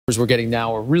we're getting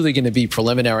now are really going to be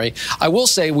preliminary. I will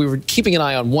say we were keeping an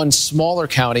eye on one smaller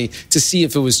county to see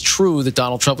if it was true that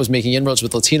Donald Trump was making inroads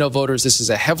with Latino voters. This is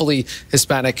a heavily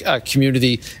Hispanic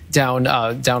community down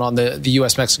on the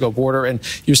U.S.-Mexico border. And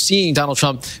you're seeing Donald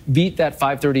Trump beat that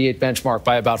 538 benchmark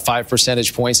by about 5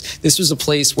 percentage points. This was a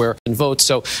place where votes.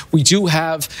 So we do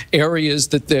have areas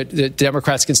that the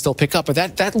Democrats can still pick up. But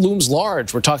that looms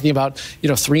large. We're talking about,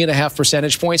 3.5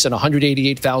 percentage points and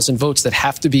 188,000 votes that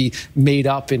have to be made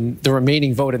up in the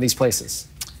remaining vote in these places.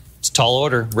 It's a tall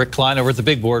order. Rick Klein over at the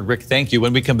big board. Rick, thank you.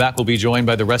 When we come back, we'll be joined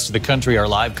by the rest of the country. Our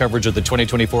live coverage of the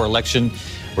 2024 election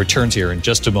returns here in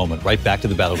just a moment. Right back to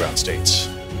the battleground states.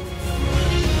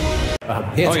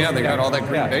 Oh yeah, they got all that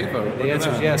Green Bay vote. The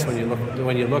answer is yes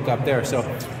when you look up there. So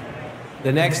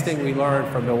the next thing we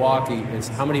learned from Milwaukee is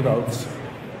how many votes,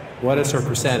 what is her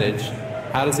percentage,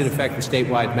 how does it affect the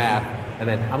statewide math, and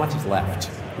then how much is left.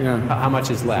 Yeah. How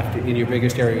much is left? In your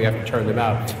biggest area, you have to turn them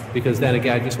out. Because then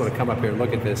again, I just want to come up here and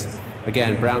look at this.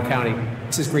 Again, Brown County,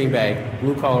 this is Green Bay,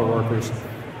 blue-collar workers.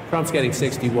 Trump's getting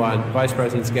 61, Vice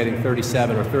President's getting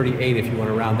 37 or 38 if you want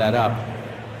to round that up.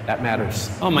 That matters.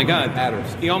 Oh my God, that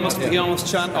matters. He almost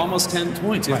shot almost 10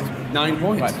 points, right. 9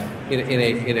 points. Right.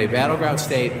 In a battleground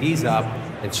state, he's up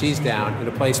and she's down. In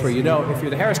a place where if you're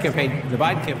the Harris campaign, the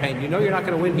Biden campaign, you're not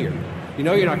going to win here.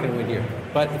 You're not going to win here.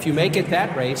 But if you make it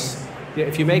that race,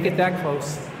 if you make it that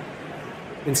close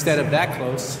instead of that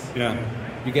close,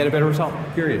 you get a better result,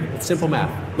 period. It's simple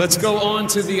math. Let's go on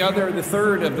to the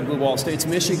third of the blue wall states,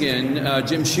 Michigan.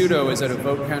 Jim Sciutto is at a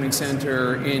vote counting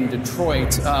center in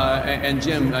Detroit. And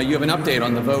Jim, you have an update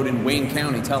on the vote in Wayne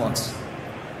County. Tell us.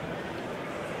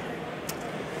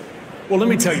 Well, let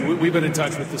me tell you, we've been in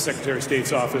touch with the Secretary of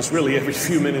State's office really every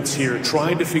few minutes here,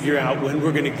 trying to figure out when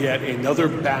we're going to get another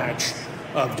batch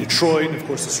of Detroit and, of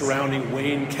course, the surrounding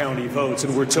Wayne County votes.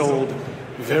 And we're told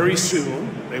very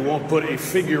soon. They won't put a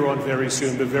figure on very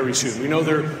soon, but very soon. We know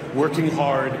they're working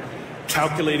hard,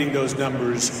 calculating those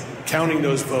numbers, counting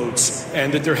those votes,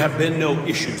 and that there have been no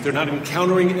issues. They're not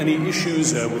encountering any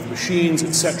issues with machines,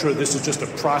 etc. This is just a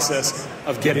process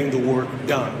of getting the work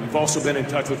done. We've also been in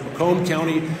touch with Macomb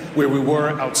County, where we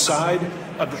were outside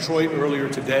of Detroit earlier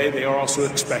today. They are also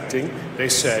expecting, they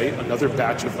say, another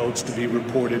batch of votes to be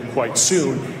reported quite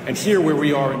soon. And here where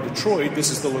we are in Detroit,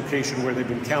 this is the location where they've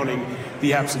been counting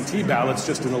the absentee ballots.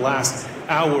 Just in the last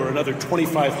hour, another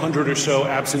 2,500 or so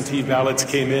absentee ballots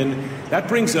came in. That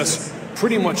brings us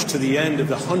pretty much to the end of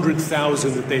the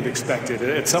 100,000 that they've expected.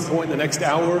 At some point in the next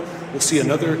hour, we'll see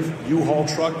another U-Haul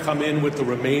truck come in with the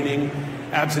remaining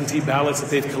absentee ballots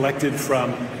that they've collected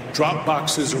from drop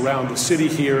boxes around the city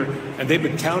here, and they've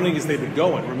been counting as they've been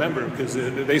going. Remember, because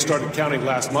they started counting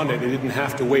last Monday, they didn't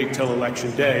have to wait till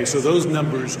Election Day. So those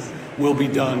numbers will be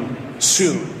done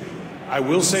soon. I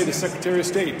will say the Secretary of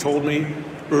State told me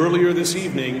earlier this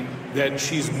evening that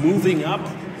she's moving up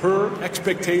her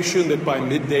expectation that by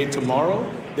midday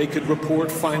tomorrow they could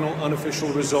report final unofficial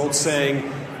results, saying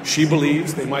she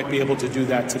believes they might be able to do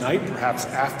that tonight, perhaps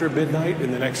after midnight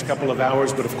in the next couple of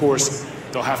hours. But of course,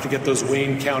 they'll have to get those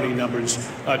Wayne County numbers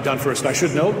done first. And I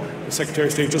should note, the Secretary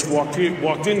of State just walked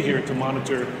in here to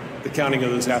monitor the counting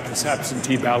of those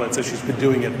absentee ballots, as she's been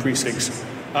doing at precincts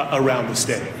around the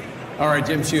state. All right,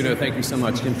 Jim Sciutto, thank you so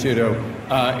much. Jim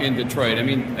Sciutto in Detroit. I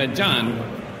mean,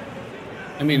 John,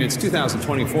 it's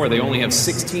 2024. They only have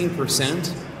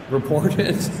 16%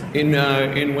 reported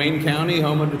in Wayne County,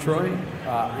 home of Detroit.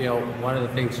 One of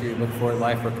the things you look for in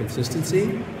life are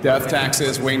consistency. Death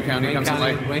taxes, Wayne County comes in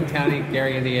late. Wayne County,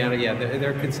 Gary, Indiana,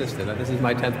 they're consistent. This is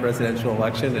my 10th presidential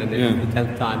election, and it's the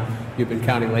 10th time you've been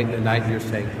counting late in the night, and you're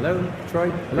saying, hello,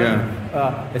 Detroit, hello.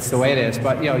 Yeah. It's the way it is.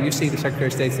 But, you see the Secretary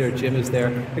of State's there, Jim is there.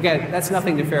 Again, that's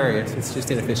nothing nefarious. It's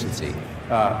just inefficiency,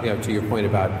 to your point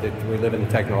about that we live in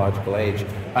the technological age.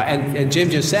 And Jim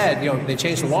just said, they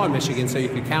changed the law in Michigan so you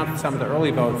could count some of the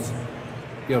early votes.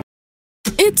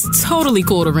 It's totally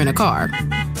cool to rent a car,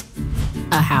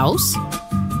 a house,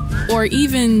 or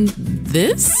even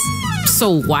this.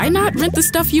 So why not rent the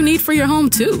stuff you need for your home,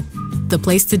 too? The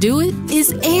place to do it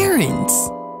is Aaron's.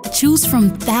 Choose from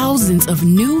thousands of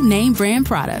new name brand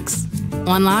products,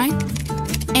 online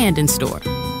and in store.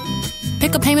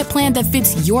 Pick a payment plan that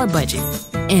fits your budget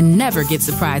and never get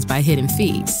surprised by hidden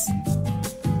fees.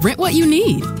 Rent what you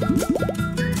need.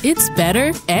 It's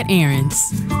better at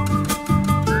Aaron's.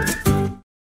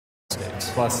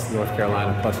 Plus North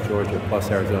Carolina, plus Georgia,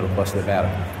 plus Arizona, plus Nevada.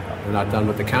 We're not done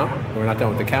with the count. We're not done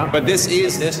with the count. But this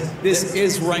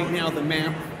is right now the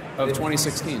map of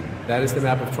 2016. That is the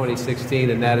map of 2016,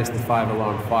 and that is the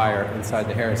 5-alarm fire inside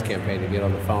the Harris campaign to get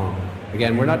on the phone.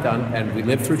 Again, we're not done, and we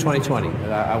lived through 2020.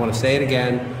 I want to say it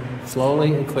again,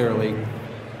 slowly and clearly.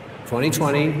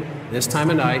 2020, this time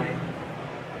of night,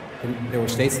 there were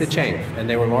states that changed, and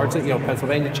they were largely,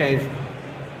 Pennsylvania changed,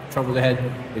 Trump was ahead.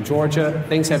 In Georgia,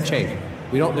 things have changed.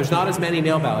 There's not as many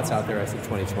mail ballots out there as in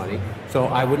 2020, so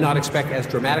I would not expect as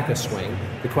dramatic a swing.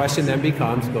 The question then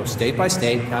becomes, go state by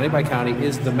state, county by county,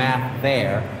 is the math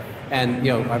there? And,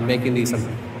 I'm making these,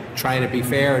 I'm trying to be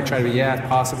fair and trying to be, it's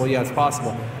possible, it's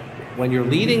possible. When you're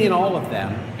leading in all of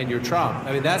them and you're Trump,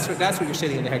 I mean, that's what you're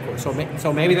sitting in the headquarters.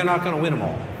 So maybe they're not going to win them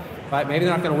all, right? Maybe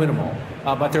they're not going to win them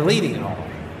all, but they're leading in all of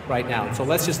them right now. So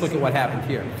let's just look at what happened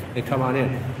here and come on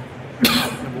in.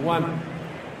 Number one,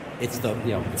 it's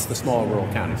the small rural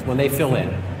counties. When they fill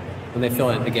in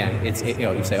again, you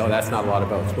say, oh, that's not a lot of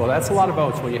votes. Well, that's a lot of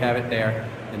votes when you have it there,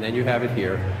 and then you have it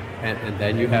here, and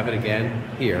then you have it again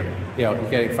here. You're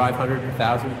getting 500,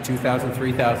 1,000, 2,000,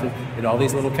 3,000 in all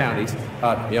these little counties.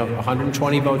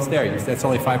 120 votes there. That's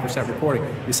only 5% reporting.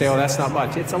 You say, oh, that's not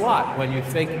much. It's a lot. When you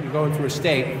think you're going through a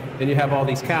state, then you have all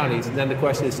these counties, and then the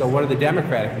question is, so what are the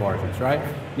Democratic margins, right?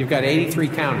 You've got 83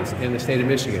 counties in the state of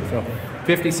Michigan. So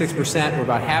 56%, we're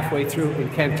about halfway through in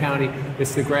Kent County.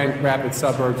 It's the Grand Rapids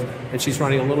suburbs, and she's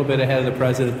running a little bit ahead of the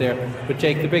president there. But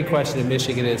Jake, the big question in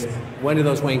Michigan is, when do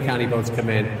those Wayne County votes come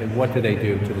in, and what do they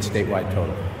do to the statewide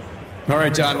total? All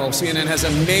right, John, well, CNN has a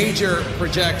major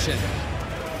projection.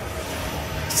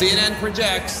 CNN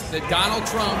projects that Donald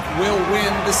Trump will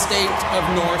win the state of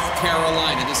North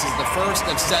Carolina. This is the first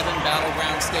of 7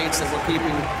 battleground states that we're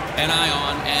keeping an eye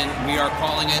on, and we are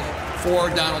calling it for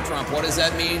Donald Trump. What does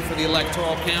that mean for the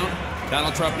electoral count?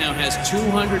 Donald Trump now has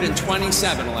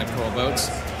 227 electoral votes.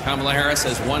 Kamala Harris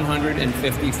has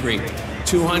 153.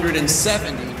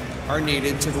 270 are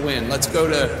needed to win. Let's go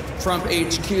to Trump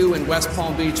HQ in West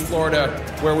Palm Beach, Florida,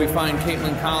 where we find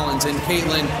Caitlin Collins. And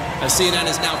Caitlin, CNN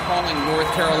is now calling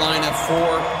North Carolina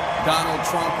for Donald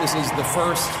Trump. This is the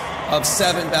first of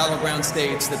 7 battleground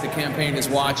states that the campaign is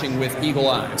watching with eagle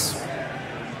eyes.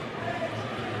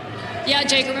 Yeah,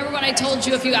 Jake, remember when I told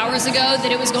you a few hours ago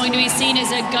that it was going to be seen as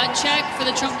a gut check for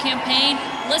the Trump campaign?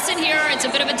 Listen here, it's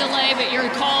a bit of a delay, but your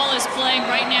call is playing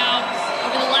right now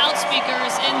over the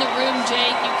loudspeakers in the room,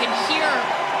 Jake. You can hear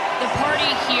the party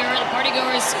here, the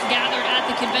partygoers gathered at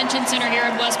the convention center here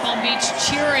in West Palm Beach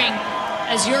cheering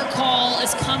as your call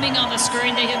is coming on the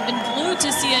screen. They have been glued to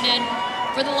CNN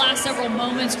for the last several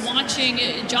moments, watching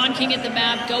John King at the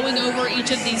map, going over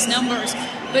each of these numbers.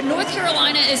 But North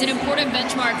Carolina is an important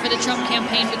benchmark for the Trump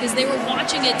campaign because they were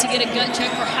watching it to get a gut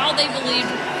check for how they believed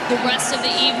the rest of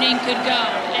the evening could go.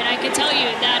 And I can tell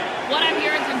you that what I'm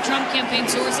hearing from Trump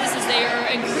campaign sources is they are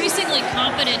increasingly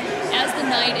confident as the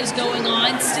night is going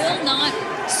on, still not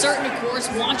certain, of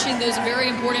course, watching those very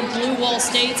important blue wall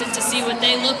states and to see what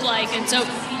they look like. And so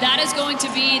that is going to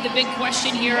be the big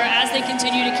question here as they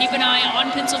continue to keep an eye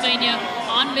on Pennsylvania,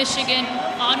 on Michigan,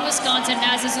 on Wisconsin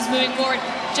as this is moving forward.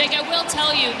 Jake, I will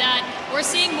tell you that we're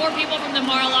seeing more people from the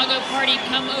Mar-a-Lago party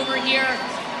come over here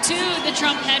to the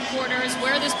Trump headquarters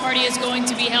where this party is going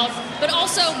to be held. But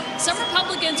also, some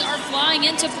Republicans are flying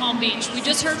into Palm Beach. We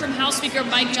just heard from House Speaker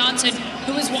Mike Johnson,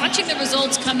 who was watching the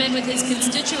results come in with his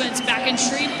constituents back in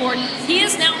Shreveport. He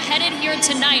is now headed here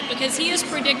tonight because he is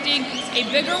predicting a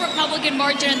bigger Republican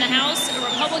margin in the House, a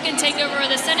Republican takeover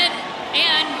of the Senate,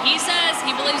 and he says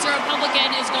he believes a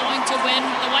Republican is going to win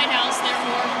the White House,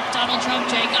 therefore Donald Trump,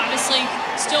 Jake. Obviously,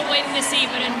 still waiting to see,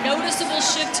 but a noticeable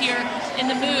shift here in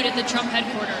the mood at the Trump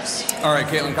headquarters. All right,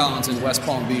 Caitlin Collins in West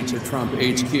Palm Beach at Trump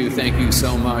HQ. Thank you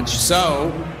so much.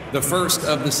 So, the first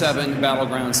of the 7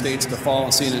 battleground states to fall,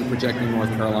 CNN projecting North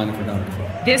Carolina for Donald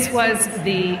Trump. This was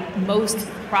the most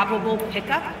probable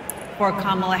pickup for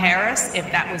Kamala Harris,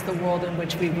 if that was the world in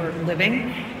which we were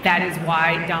living. That is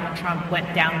why Donald Trump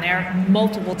went down there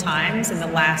multiple times in the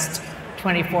last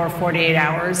 24, 48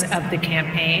 hours of the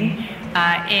campaign.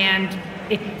 And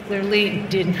it clearly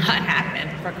did not happen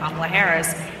for Kamala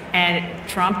Harris. And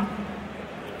Trump,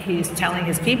 he's telling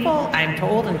his people, I'm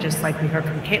told, and just like we heard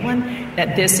from Caitlin,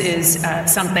 that this is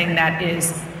something that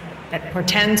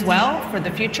portends well for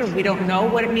the future. We don't know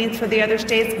what it means for the other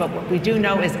states, but what we do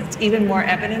know is it's even more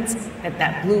evidence that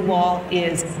that blue wall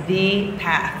is the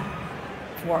path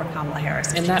for Kamala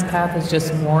Harris. And that path is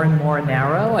just more and more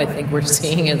narrow, I think we're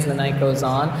seeing as the night goes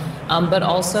on. But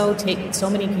also, so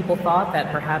many people thought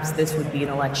that perhaps this would be an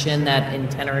election that in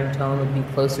tenor and tone would be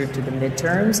closer to the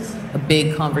midterms, a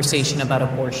big conversation about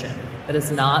abortion. That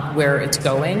is not where it's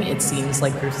going. It seems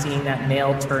like you're seeing that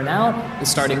male turnout is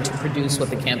starting to produce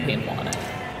what the campaign wanted.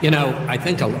 You know, I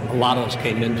think a lot of us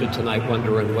came into tonight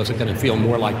wondering, was it going to feel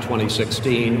more like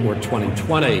 2016 or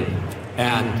 2020?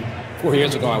 And 4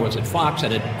 years ago, I was at Fox,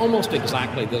 and at almost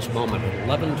exactly this moment,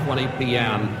 at 11:20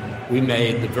 p.m., we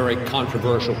made the very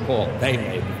controversial call. They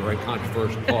made the very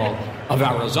controversial call of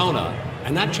Arizona.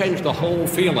 And that changed the whole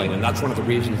feeling. And that's one of the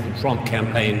reasons the Trump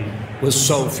campaign was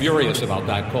so furious about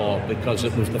that call, because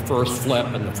it was the first flip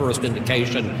and the first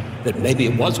indication that maybe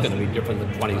it was going to be different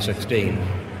than 2016.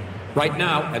 Right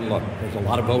now, and look, there's a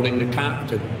lot of voting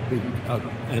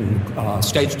and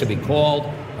states to be called,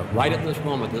 but right at this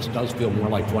moment, this does feel more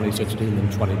like 2016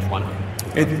 than 2020.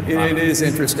 It is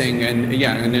interesting, and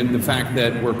yeah, and then the fact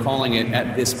that we're calling it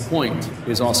at this point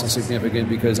is also significant,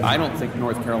 because I don't think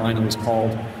North Carolina was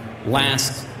called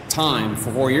last time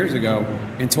 4 years ago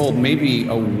until maybe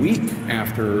a week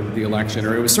after the election,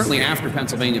 or it was certainly after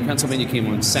Pennsylvania. Pennsylvania came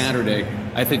on Saturday.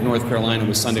 I think North Carolina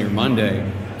was Sunday or Monday.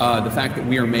 The fact that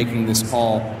we are making this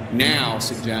call now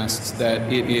suggests that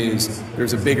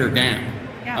there's a bigger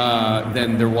gap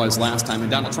than there was last time.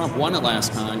 And Donald Trump won it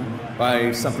last time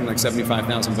by something like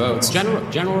 75,000 votes.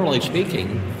 Generally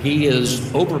speaking, he is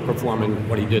overperforming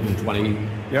what he did in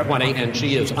 2020, and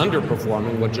she is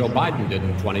underperforming what Joe Biden did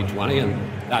in 2020, and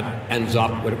that ends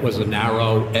up what was a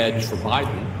narrow edge for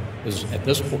Biden. Is at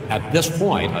this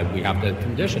point, we have to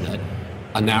condition it,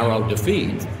 a narrow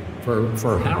defeat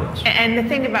for Harris. And the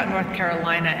thing about North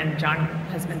Carolina, and John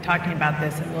has been talking about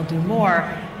this and will do more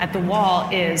at the wall,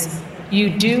 is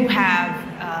you do have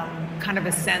kind of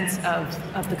a sense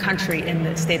of the country in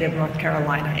the state of North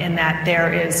Carolina, in that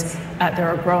there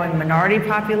are growing minority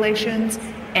populations,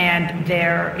 and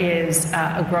there is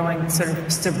a growing sort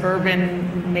of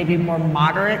suburban, maybe more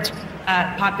moderate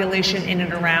population in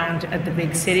and around the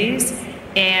big cities.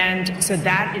 And so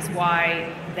that is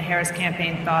why the Harris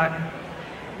campaign thought,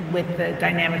 with the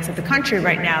dynamics of the country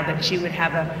right now, that she would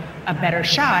have a better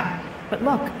shot. But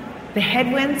look, the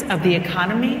headwinds of the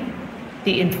economy,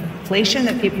 the inflation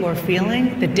that people are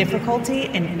feeling, the difficulty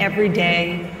in their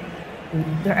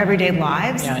everyday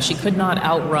lives. Yeah, she could not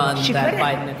outrun that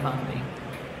Biden economy.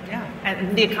 Yeah,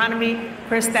 and the economy,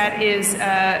 Chris, that is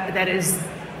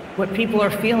what people are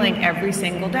feeling every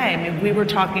single day. I mean, we were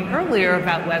talking earlier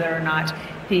about whether or not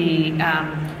the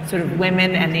sort of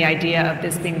women and the idea of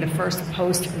this being the first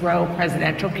post-Roe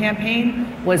presidential campaign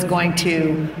was going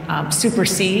to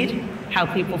supersede how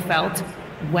people felt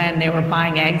when they were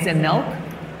buying eggs and milk